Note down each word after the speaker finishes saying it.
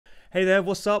Hey there,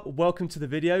 what's up? Welcome to the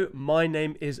video. My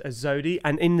name is Azodi,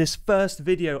 and in this first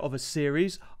video of a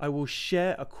series, I will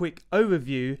share a quick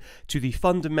overview to the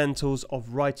fundamentals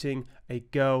of writing a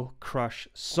girl crush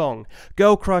song.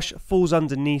 Girl crush falls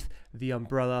underneath the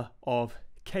umbrella of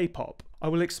K-pop. I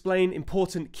will explain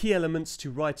important key elements to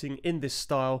writing in this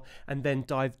style and then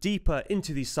dive deeper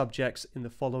into these subjects in the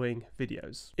following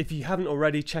videos. If you haven't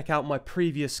already, check out my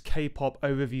previous K-pop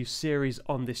overview series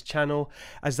on this channel,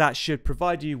 as that should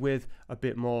provide you with a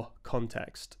bit more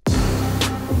context.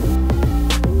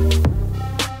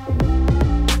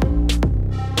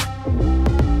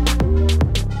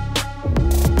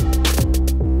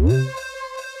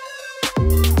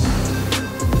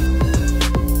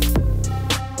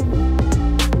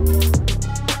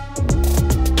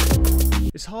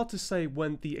 It's hard to say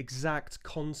when the exact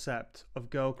concept of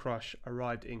girl crush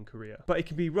arrived in Korea, but it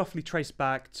can be roughly traced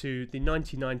back to the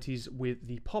 1990s with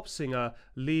the pop singer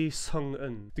Lee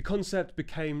Sung-eun. The concept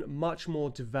became much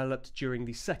more developed during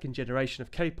the second generation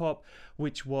of K-pop,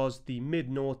 which was the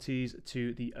mid-noughties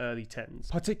to the early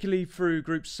 10s, particularly through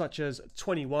groups such as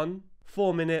 21,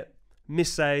 4 Minute,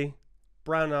 Miss A,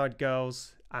 Brown Eyed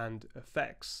Girls, and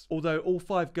Effects. Although all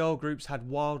 5 girl groups had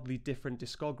wildly different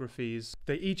discographies,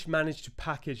 they each managed to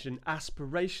package an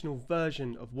aspirational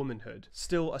version of womanhood.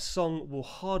 Still, a song will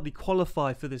hardly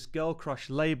qualify for this girl crush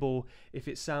label if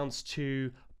it sounds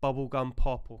too bubblegum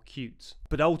pop or cute.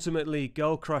 But ultimately,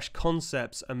 girl crush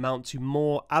concepts amount to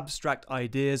more abstract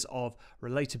ideas of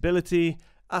relatability,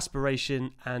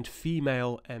 aspiration, and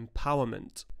female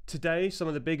empowerment. Today, some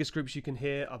of the biggest groups you can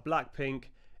hear are Blackpink,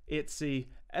 ITZY,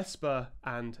 aespa,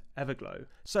 and Everglow.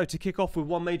 So to kick off with,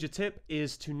 one major tip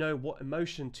is to know what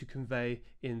emotion to convey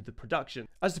in the production.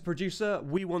 As the producer,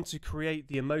 we want to create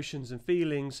the emotions and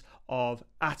feelings of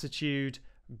attitude,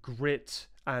 grit,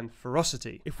 and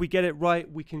ferocity. If we get it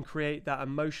right, we can create that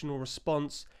emotional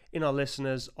response in our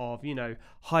listeners of,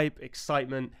 hype,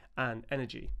 excitement, and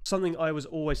energy. Something I was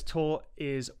always taught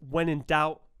is, when in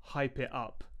doubt, hype it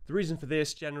up. The reason for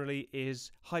this generally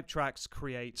is hype tracks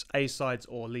create A-sides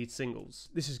or lead singles.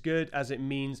 This is good as it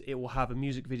means it will have a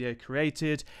music video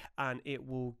created and it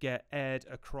will get aired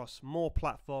across more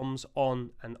platforms on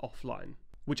and offline,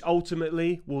 which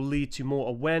ultimately will lead to more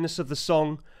awareness of the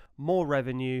song, more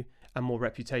revenue, and more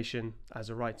reputation as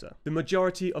a writer. The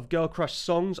majority of girl crush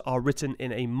songs are written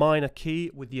in a minor key,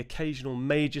 with the occasional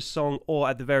major song, or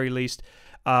at the very least,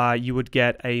 you would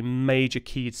get a major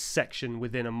keyed section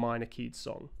within a minor keyed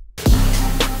song.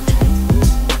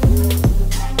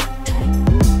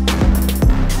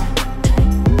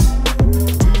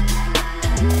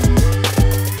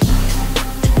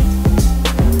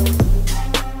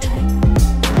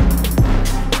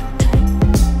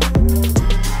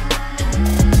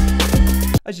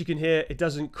 As you can hear, it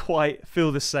doesn't quite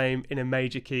feel the same in a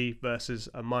major key versus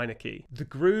a minor key. The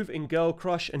groove in girl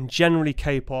crush and generally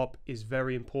K-pop is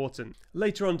very important.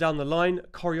 Later on down the line,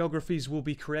 choreographies will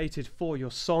be created for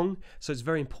your song, so it's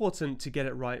very important to get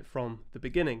it right from the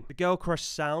beginning. The girl crush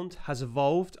sound has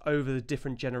evolved over the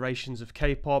different generations of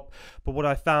K-pop, but what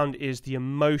I found is the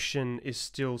emotion is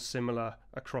still similar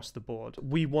across the board.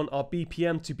 We want our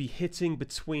BPM to be hitting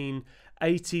between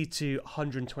 80 to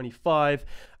 125.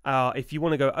 If you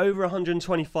want to go over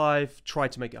 125, try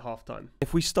to make it halftime.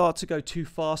 If we start to go too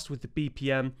fast with the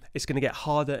BPM, it's going to get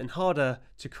harder and harder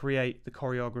to create the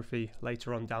choreography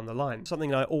later on down the line.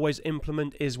 Something I always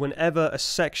implement is, whenever a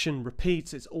section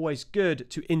repeats, it's always good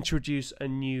to introduce a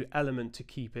new element to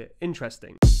keep it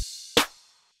interesting.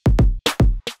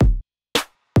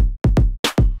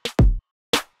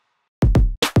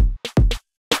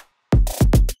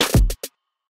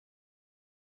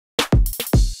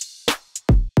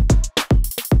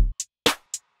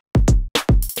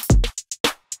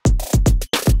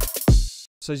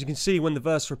 So as you can see, when the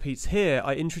verse repeats here,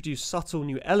 I introduce subtle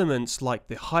new elements like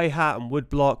the hi-hat and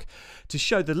woodblock to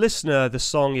show the listener the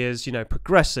song is,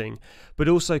 progressing, but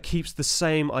also keeps the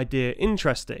same idea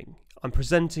interesting. I'm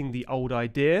presenting the old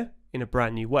idea in a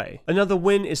brand new way. Another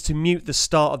win is to mute the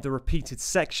start of the repeated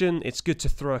section. It's good to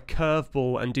throw a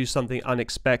curveball and do something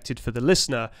unexpected for the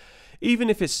listener,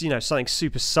 even if it's, something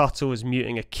super subtle as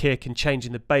muting a kick and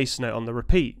changing the bass note on the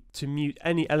repeat. To mute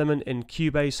any element in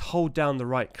Cubase, hold down the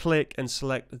right click and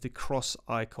select the cross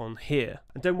icon here.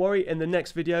 And don't worry, in the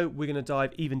next video, we're going to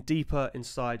dive even deeper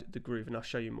inside the groove, and I'll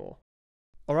show you more.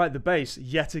 Alright, the bass,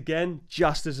 yet again,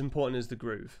 just as important as the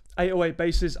groove. 808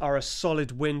 basses are a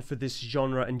solid win for this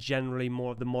genre and generally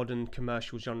more of the modern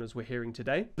commercial genres we're hearing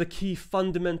today. The key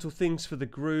fundamental things for the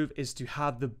groove is to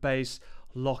have the bass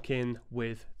lock in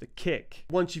with the kick.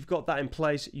 Once you've got that in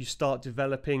place, you start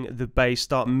developing the bass,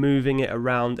 start moving it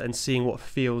around and seeing what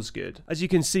feels good. As you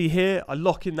can see here, I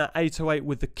lock in that 808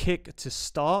 with the kick to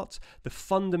start. The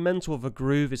fundamental of a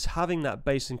groove is having that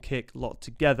bass and kick locked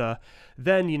together.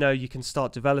 Then, you can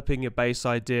start developing your bass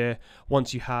idea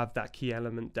once you have that key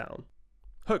element down.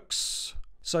 Hooks.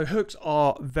 So hooks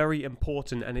are very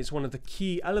important, and it's one of the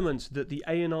key elements that the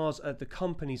A&Rs at the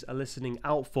companies are listening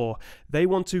out for. They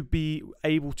want to be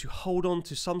able to hold on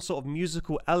to some sort of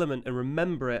musical element and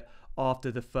remember it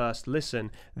after the first listen.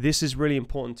 This is really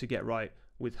important to get right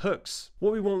with hooks.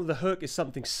 What we want with the hook is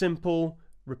something simple,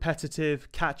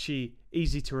 repetitive, catchy,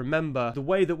 easy to remember. The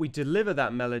way that we deliver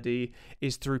that melody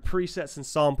is through presets and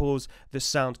samples that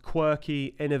sound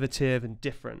quirky, innovative, and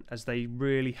different, as they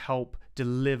really help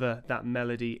deliver that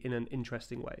melody in an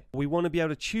interesting way. We want to be able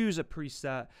to choose a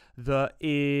preset that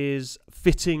is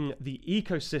fitting the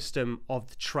ecosystem of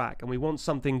the track, and we want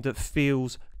something that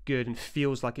feels good and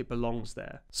feels like it belongs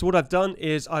there. So what I've done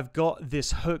is I've got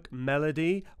this hook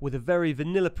melody with a very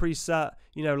vanilla preset,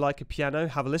 like a piano.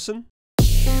 Have a listen.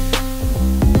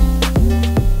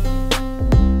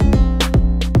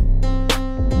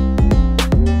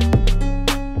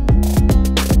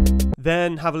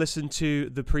 Then have a listen to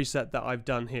the preset that I've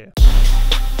done here.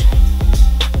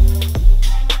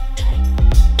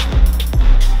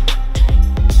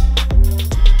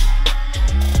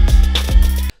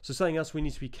 So something else we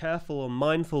need to be careful or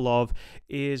mindful of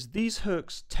is these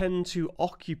hooks tend to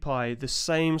occupy the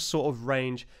same sort of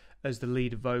range as the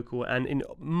lead vocal, and in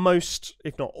most,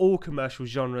 if not all, commercial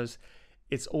genres,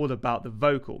 it's all about the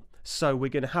vocal. So we're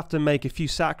going to have to make a few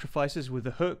sacrifices with the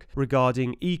hook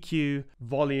regarding EQ,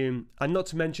 volume, and not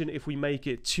to mention if we make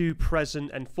it too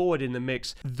present and forward in the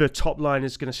mix, the top line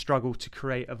is going to struggle to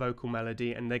create a vocal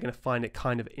melody, and they're going to find it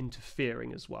kind of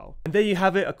interfering as well. And there you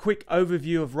have it, a quick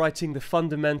overview of writing the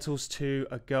fundamentals to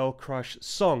a girl crush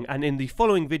song. And in the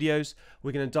following videos,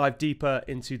 we're going to dive deeper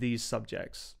into these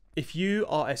subjects. If you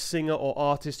are a singer or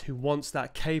artist who wants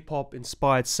that K-pop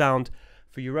inspired sound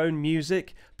for your own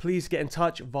music, please get in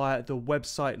touch via the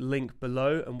website link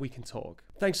below and we can talk.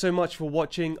 Thanks so much for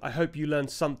watching. I hope you learned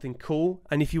something cool.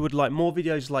 And if you would like more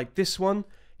videos like this one,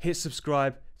 hit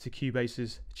subscribe to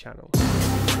Cubase's channel.